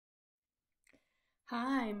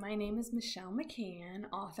Hi, my name is Michelle McCann,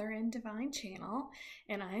 author and Divine Channel,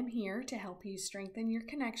 and I am here to help you strengthen your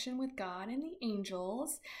connection with God and the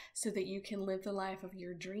angels so that you can live the life of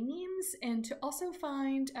your dreams and to also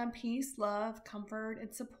find peace, love, comfort,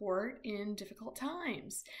 and support in difficult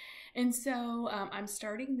times. And so I'm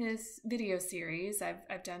starting this video series.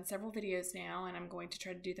 I've done several videos now, and I'm going to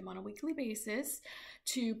try to do them on a weekly basis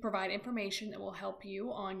to provide information that will help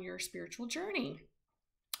you on your spiritual journey.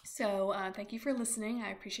 So thank you for listening. I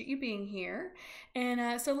appreciate you being here.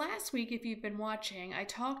 And so last week, if you've been watching, I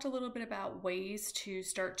talked a little bit about ways to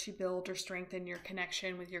start to build or strengthen your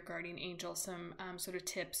connection with your guardian angel, some sort of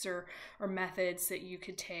tips or methods that you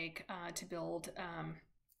could take to build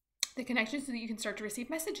the connection so that you can start to receive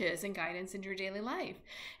messages and guidance in your daily life.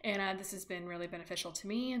 And this has been really beneficial to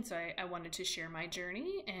me. And so I wanted to share my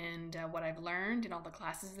journey and what I've learned and all the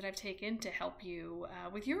classes that I've taken to help you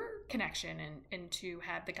with your connection and to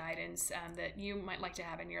have the guidance that you might like to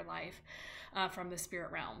have in your life from the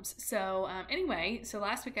spirit realms. So anyway, so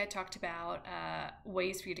last week I talked about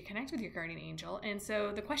ways for you to connect with your guardian angel. And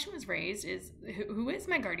so the question was raised is, who is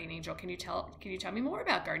my guardian angel? Can you tell me more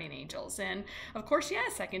about guardian angels? And of course,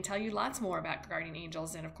 yes, I can tell you lots more about guardian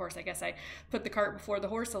angels. And of course, I guess I put the cart before the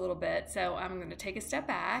horse a little bit. So I'm going to take a step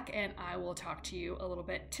back and I will talk to you a little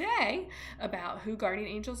bit today about who guardian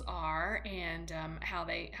angels are and how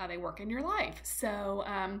they work in your life.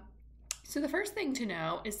 So the first thing to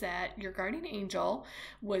know is that your guardian angel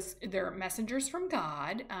they're messengers from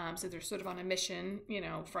God. So they're sort of on a mission,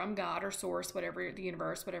 from God or source, whatever, the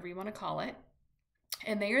universe, whatever you want to call it.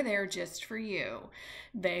 And they are there just for you.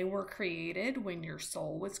 They were created when your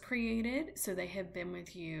soul was created. So they have been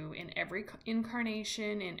with you in every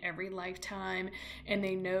incarnation, in every lifetime. And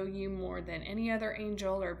they know you more than any other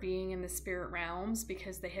angel or being in the spirit realms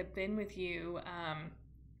because they have been with you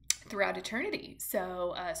throughout eternity.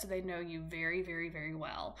 So they know you very, very, very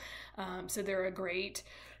well. So they're a great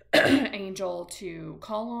angel to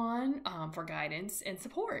call on for guidance and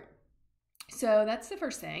support. So that's the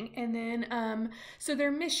first thing. And then, so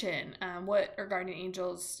their mission, what are guardian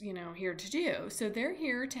angels, here to do? So they're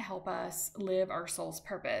here to help us live our soul's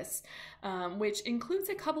purpose, which includes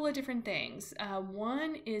a couple of different things.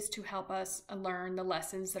 One is to help us learn the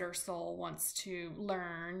lessons that our soul wants to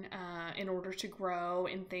learn in order to grow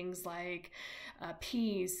in things like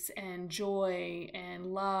peace and joy and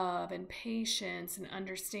love and patience and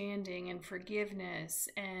understanding and forgiveness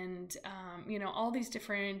and, all these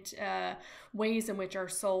different ways in which our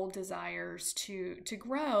soul desires to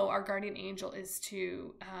grow. Our guardian angel is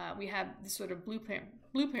we have this sort of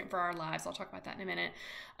blueprint for our lives. I'll talk about that in a minute.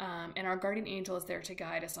 And our guardian angel is there to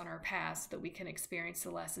guide us on our path so that we can experience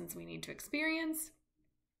the lessons we need to experience.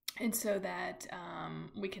 And so that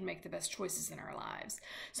we can make the best choices in our lives.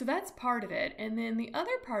 So that's part of it. And then the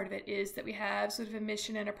other part of it is that we have sort of a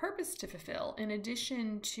mission and a purpose to fulfill. In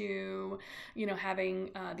addition to,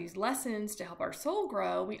 having these lessons to help our soul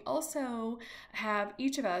grow, we also have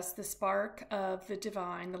each of us the spark of the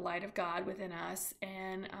divine, the light of God within us.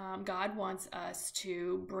 And God wants us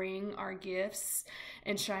to bring our gifts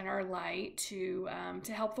and shine our light to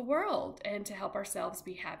help the world and to help ourselves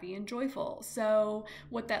be happy and joyful. So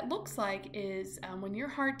what that looks like is when your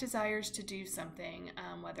heart desires to do something,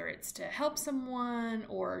 whether it's to help someone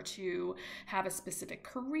or to have a specific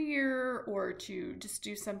career or to just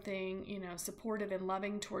do something, supportive and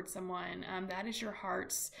loving towards someone, that is your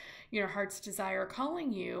heart's desire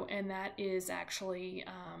calling you, and that is actually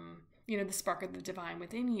the spark of the divine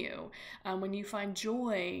within you. When you find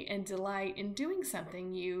joy and delight in doing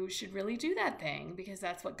something, you should really do that thing because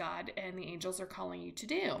that's what God and the angels are calling you to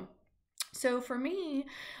do. So for me,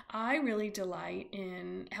 I really delight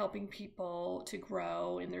in helping people to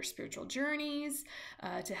grow in their spiritual journeys,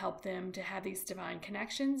 to help them to have these divine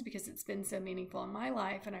connections because it's been so meaningful in my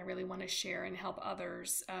life, and I really want to share and help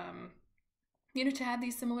others to have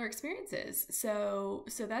these similar experiences. So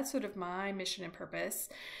that's sort of my mission and purpose.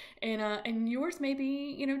 And yours may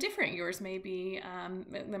be, different. Yours may be,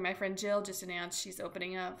 my friend Jill just announced she's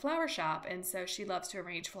opening a flower shop. And so she loves to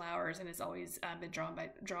arrange flowers and has always been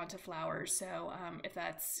drawn to flowers. So if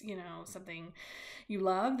that's, something you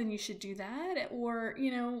love, then you should do that. Or,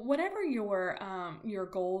 whatever your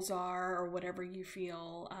goals are or whatever you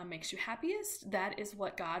feel makes you happiest, that is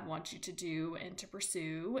what God wants you to do and to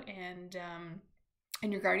pursue. And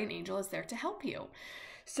your guardian angel is there to help you.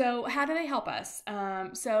 So, how do they help us?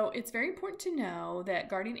 So, it's very important to know that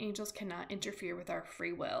guardian angels cannot interfere with our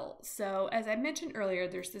free will. So, as I mentioned earlier,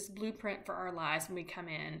 there's this blueprint for our lives when we come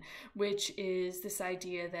in, which is this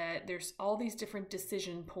idea that there's all these different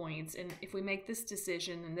decision points. And if we make this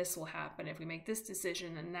decision, then this will happen. If we make this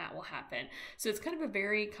decision, then that will happen. So, it's kind of a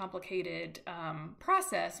very complicated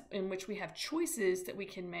process in which we have choices that we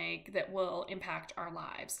can make that will impact our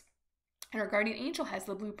lives. And our guardian angel has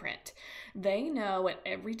the blueprint. They know at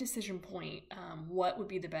every decision point what would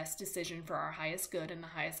be the best decision for our highest good and the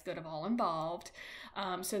highest good of all involved.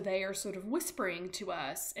 So they are sort of whispering to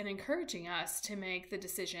us and encouraging us to make the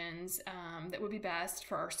decisions that would be best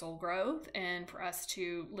for our soul growth and for us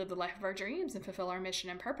to live the life of our dreams and fulfill our mission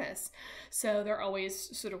and purpose. So they're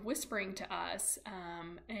always sort of whispering to us.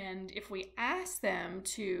 And if we ask them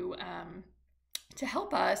to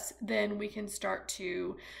help us, then we can start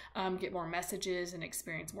to get more messages and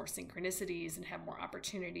experience more synchronicities and have more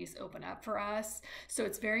opportunities open up for us. So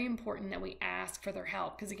it's very important that we ask for their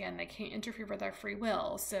help because, again, they can't interfere with our free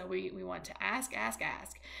will. So we want to ask.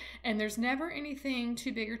 And there's never anything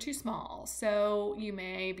too big or too small. So you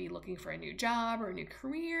may be looking for a new job or a new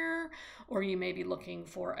career, or you may be looking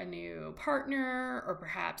for a new partner, or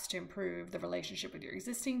perhaps to improve the relationship with your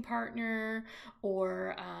existing partner,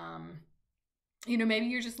 or maybe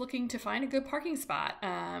you're just looking to find a good parking spot,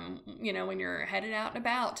 when you're headed out and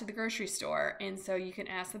about to the grocery store. And so you can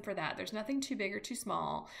ask them for that. There's nothing too big or too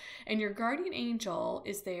small. And your guardian angel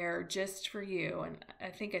is there just for you. And I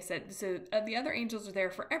think I said, so the other angels are there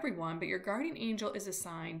for everyone, but your guardian angel is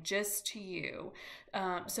assigned just to you.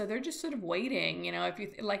 So they're just sort of waiting, if you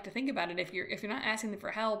like to think about it, if you're not asking them for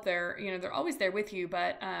help, they're always there with you,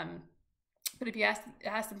 but if you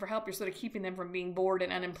ask them for help, you're sort of keeping them from being bored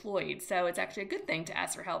and unemployed. So it's actually a good thing to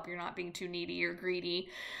ask for help. You're not being too needy or greedy.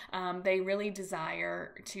 They really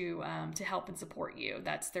desire to help and support you.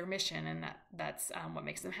 That's their mission, and that's what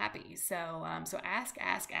makes them happy. So ask.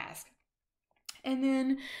 And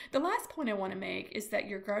then the last point I want to make is that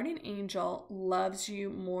your guardian angel loves you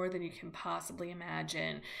more than you can possibly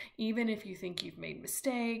imagine. Even if you think you've made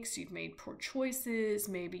mistakes, you've made poor choices,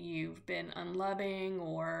 maybe you've been unloving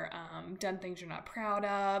or done things you're not proud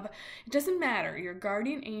of, it doesn't matter. Your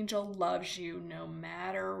guardian angel loves you no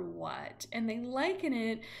matter what. And they liken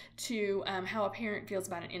it to how a parent feels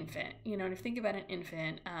about an infant. And if you think about an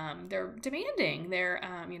infant, they're demanding.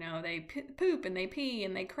 They poop and they pee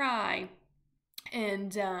and they cry.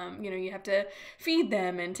 And, you have to feed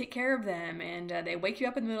them and take care of them, and they wake you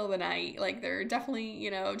up in the middle of the night. Like, they're definitely,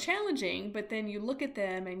 challenging, but then you look at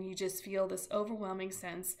them and you just feel this overwhelming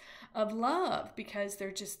sense of love because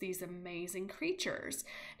they're just these amazing creatures.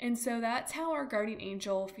 And so that's how our guardian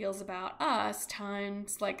angel feels about us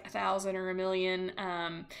times like 1,000 or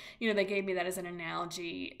 1,000,000. They gave me that as an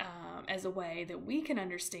analogy, as a way that we can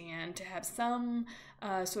understand to have some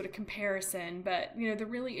sort of comparison, but there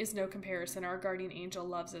really is no comparison. Our guardian angel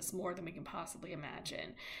loves us more than we can possibly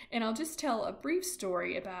imagine. And I'll just tell a brief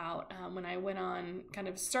story about when I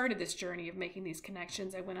started this journey of making these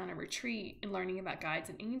connections. I went on a retreat and learning about guides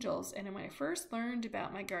and angels. And when I first learned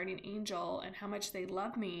about my guardian angel and how much they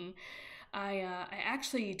love me, I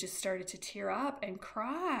actually just started to tear up and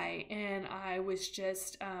cry, and I was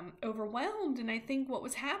just overwhelmed. And I think what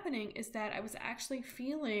was happening is that I was actually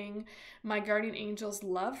feeling my guardian angel's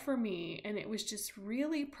love for me, and it was just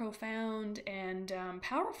really profound and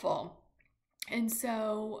powerful. And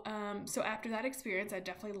so after that experience, I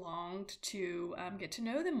definitely longed to get to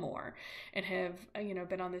know them more, and have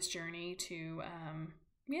been on this journey to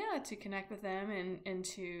connect with them and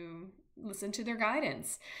to listen to their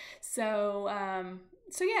guidance. So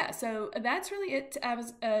that's really it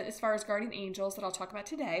as far as guardian angels that I'll talk about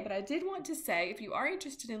today. But I did want to say, if you are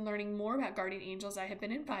interested in learning more about guardian angels, I have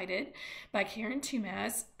been invited by Karen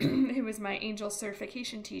Tumas, who is my angel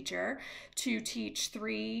certification teacher, to teach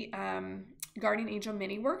 3 guardian angel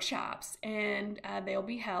mini workshops, and they'll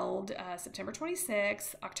be held September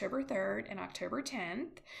 26th, October 3rd, and October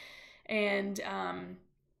 10th. And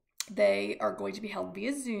they are going to be held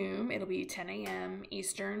via Zoom. It'll be 10 a.m.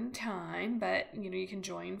 Eastern time, but you can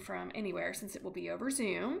join from anywhere since it will be over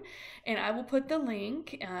Zoom. And I will put the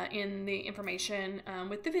link in the information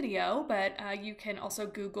with the video, but you can also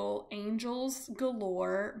Google Angels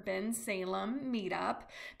Galore Bensalem Meetup.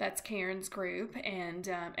 That's Karen's group, and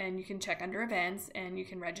you can check under events and you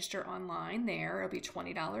can register online there. It'll be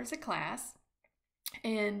 $20 a class.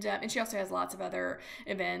 And she also has lots of other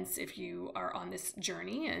events if you are on this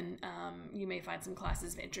journey, and you may find some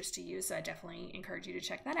classes of interest to you. So I definitely encourage you to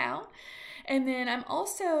check that out. And then I'm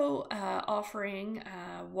also offering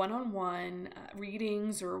one-on-one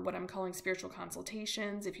readings, or what I'm calling spiritual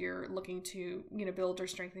consultations. If you're looking to, build or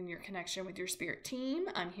strengthen your connection with your spirit team,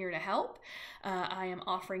 I'm here to help. I am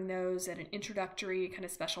offering those at an introductory kind of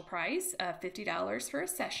special price of $50 for a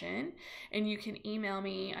session. And you can email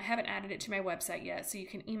me. I haven't added it to my website yet, so you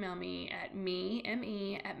can email me at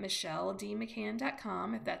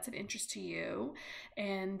me@michelledmccann.com if that's of interest to you.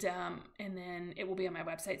 And then it will be on my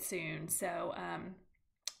website soon. So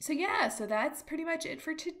that's pretty much it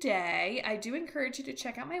for today. I do encourage you to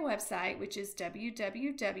check out my website, which is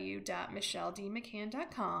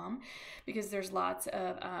www.michelledmccann.com, because there's lots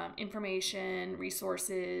of information,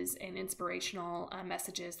 resources, and inspirational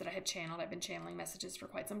messages that I have channeled. I've been channeling messages for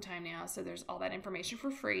quite some time now, so there's all that information for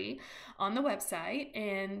free on the website.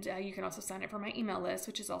 And you can also sign up for my email list,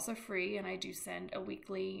 which is also free, and I do send a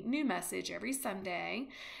weekly new message every Sunday.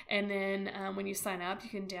 And then when you sign up, you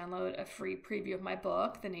can download a free preview of my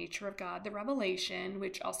book, The Nature of God, The Revelation,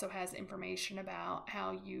 which also has information about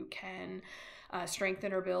how you can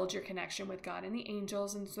strengthen or build your connection with God and the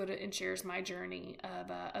angels, and shares my journey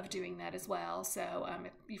of doing that as well. So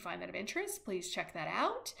if you find that of interest, please check that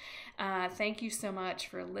out. Thank you so much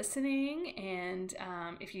for listening. And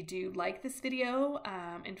if you do like this video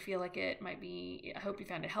and feel like it might be, I hope you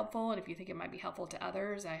found it helpful. And if you think it might be helpful to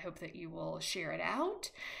others, I hope that you will share it out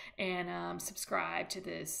and subscribe to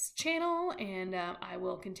this channel. And I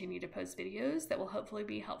will continue to post videos that will hopefully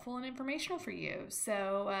be helpful and informational for you.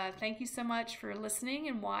 So thank you so much for listening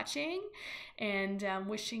and watching, and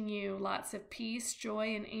wishing you lots of peace,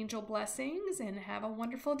 joy, and angel blessings, and have a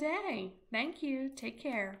wonderful day. Thank you. Take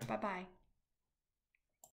care. Bye-bye.